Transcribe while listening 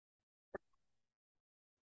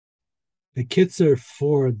The kitzer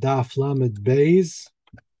for Daf Lamed Beis,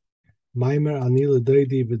 Maimer Anila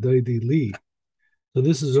Doidi V'Doidi Li. So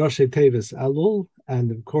this is Rosh Tevis Elul, and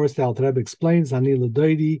of course the Alter Rebbe explains Anila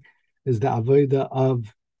Doidi is the avoda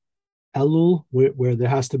of Elul, where there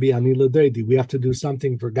has to be Anila Doidi. We have to do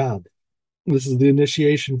something for God. This is the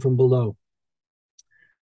initiation from below.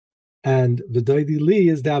 And V'Doidi Li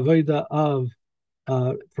is the avoda of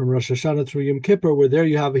from Rosh Hashanah through Yom Kippur, where there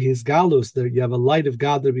you have a Hisgalus, there you have a light of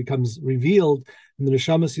God that becomes revealed in the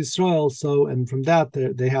Neshamas Yisrael. So, and from that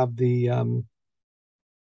they have the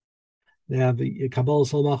Kabbalah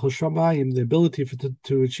Salmach Shamayim, the ability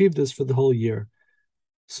to achieve this for the whole year.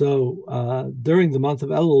 So during the month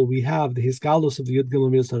of Elul, we have the Hisgalus of the Yud Gimel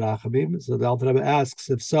Midas Harachamim. So the Alter Rebbe asks,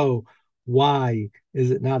 if so, why is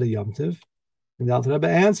it not a Yom Tiv? And the Alter Rebbe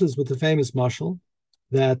answers with the famous mashal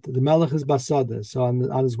that the Melech is Basada. So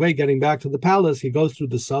on his way getting back to the palace, he goes through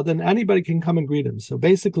the Sada, and anybody can come and greet him. So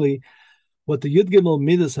basically, what the Yud Gimel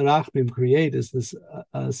Midas Harachmim create is this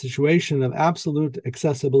situation of absolute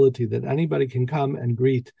accessibility, that anybody can come and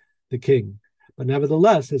greet the king. But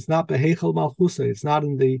nevertheless, it's not Behechel Malchusa. It's not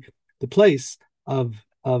in the place of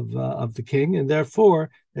the king, and therefore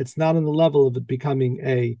it's not on the level of it becoming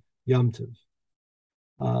a Yom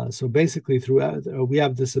Tov. So basically, we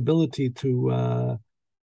have this ability to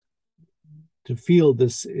feel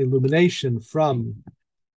this illumination from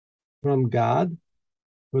God,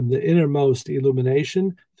 from the innermost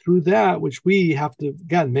illumination, through that which we have to,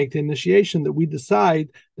 again, make the initiation that we decide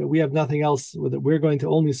that we have nothing else, that we're going to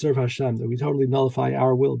only serve Hashem, that we totally nullify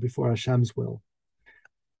our will before Hashem's will.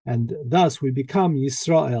 And thus we become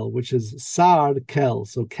Yisrael, which is Sar Kel.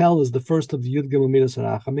 So Kel is the first of the Yud Gimel Midas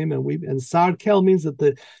Harachamim, and Sar Kel means that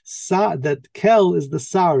that Kel is the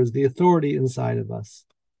Sar, is the authority inside of us.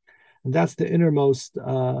 And that's the innermost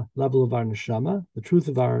level of our neshama, the truth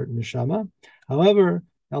of our neshama. However,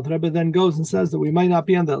 Alter Rebbe then goes and says that we might not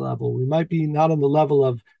be on that level. We might be not on the level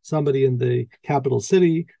of somebody in the capital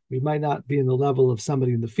city. We might not be in the level of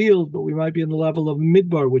somebody in the field, but we might be in the level of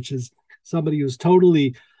midbar, which is somebody who's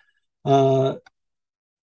totally, their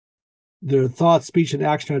thought, speech, and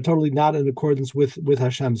action are totally not in accordance with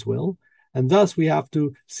Hashem's will. And thus we have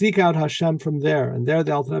to seek out Hashem from there. And there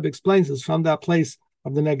the Alter Rebbe explains is from that place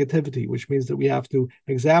of the negativity, which means that we have to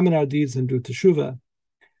examine our deeds and do teshuvah.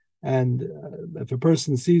 And if a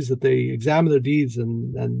person sees that they examine their deeds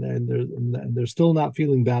and they're still not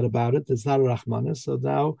feeling bad about it, it's not a rachmanis. So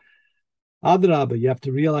now, adrabah, you have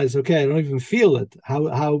to realize, okay, I don't even feel it.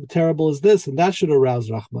 How terrible is this? And that should arouse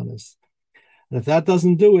rachmanis. And if that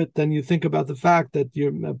doesn't do it, then you think about the fact that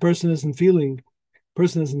a person isn't feeling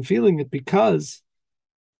it because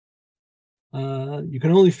you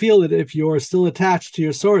can only feel it if you're still attached to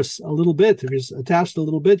your source a little bit. If you're attached a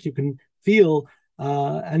little bit, you can feel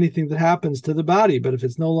anything that happens to the body. But if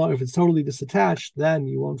it's totally disattached, then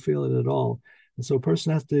you won't feel it at all. And so a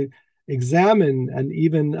person has to examine and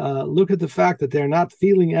even look at the fact that they're not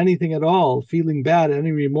feeling anything at all, feeling bad,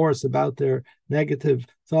 any remorse about their negative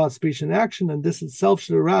thought, speech, and action. And this itself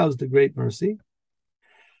should arouse the great mercy.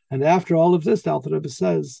 And after all of this, the Alter Rebbe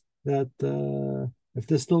says that if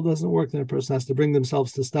this still doesn't work, then a person has to bring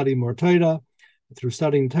themselves to study more Torah. Through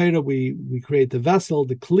studying Torah, we create the vessel,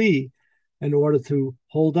 the kli, in order to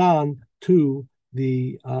hold on to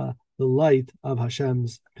the light of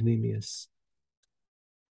Hashem's Pnimius.